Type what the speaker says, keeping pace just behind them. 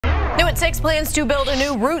New at 6, plans to build a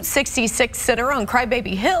new Route 66 center on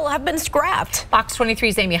Crybaby Hill have been scrapped. Fox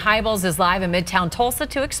 23's Amy Hybels is live in Midtown Tulsa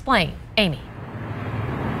to explain. Amy.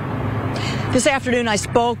 This afternoon, I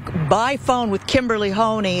spoke by phone with Kimberly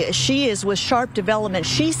Honey. She is with Sharp Development.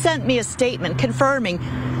 She sent me a statement confirming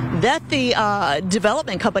that the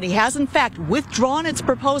development company has, in fact, withdrawn its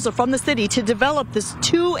proposal from the city to develop this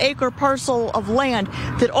 2-acre parcel of land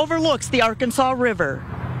that overlooks the Arkansas River.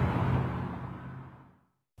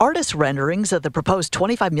 Artist renderings of the proposed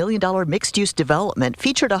 $25 million mixed-use development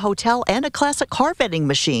featured a hotel and a classic car vending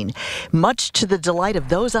machine, much to the delight of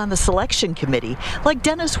those on the selection committee, like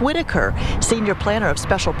Dennis Whitaker, senior planner of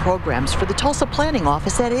special programs for the Tulsa Planning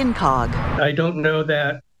Office at INCOG. I don't know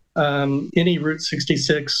that any Route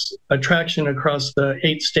 66 attraction across the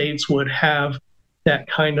 8 states would have that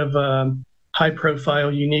kind of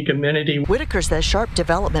high-profile, unique amenity. Whitaker says Sharp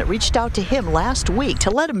Development reached out to him last week to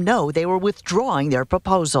let him know they were withdrawing their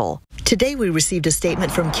proposal. Today we received a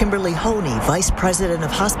statement from Kimberly Honey, Vice President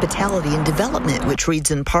of Hospitality and Development, which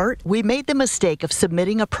reads in part, "We made the mistake of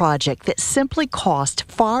submitting a project that simply cost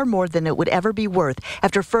far more than it would ever be worth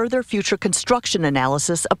after further future construction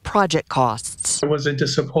analysis of project costs." It was a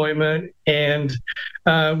disappointment, and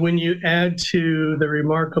when you add to the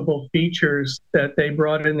remarkable features that they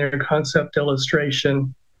brought in their concept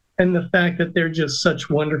illustration and the fact that they're just such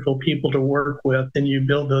wonderful people to work with, and you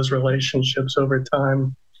build those relationships over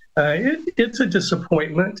time, it's a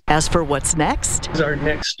disappointment. As for what's next? Our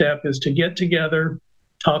next step is to get together,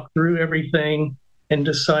 talk through everything, and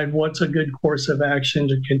decide what's a good course of action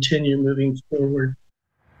to continue moving forward.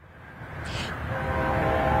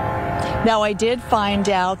 Now, I did find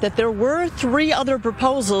out that there were 3 other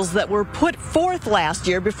proposals that were put forth last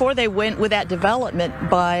year before they went with that development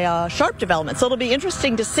by Sharp Development. So it'll be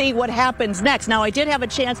interesting to see what happens next. Now, I did have a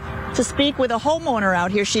chance to speak with a homeowner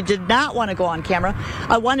out here. She did not want to go on camera.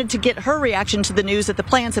 I wanted to get her reaction to the news that the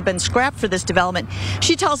plans have been scrapped for this development.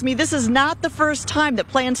 She tells me this is not the first time that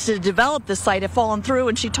plans to develop this site have fallen through,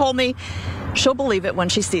 and she told me she'll believe it when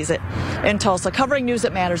she sees it. In Tulsa, covering news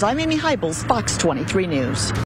that matters, I'm Amy Hybels, Fox 23 News.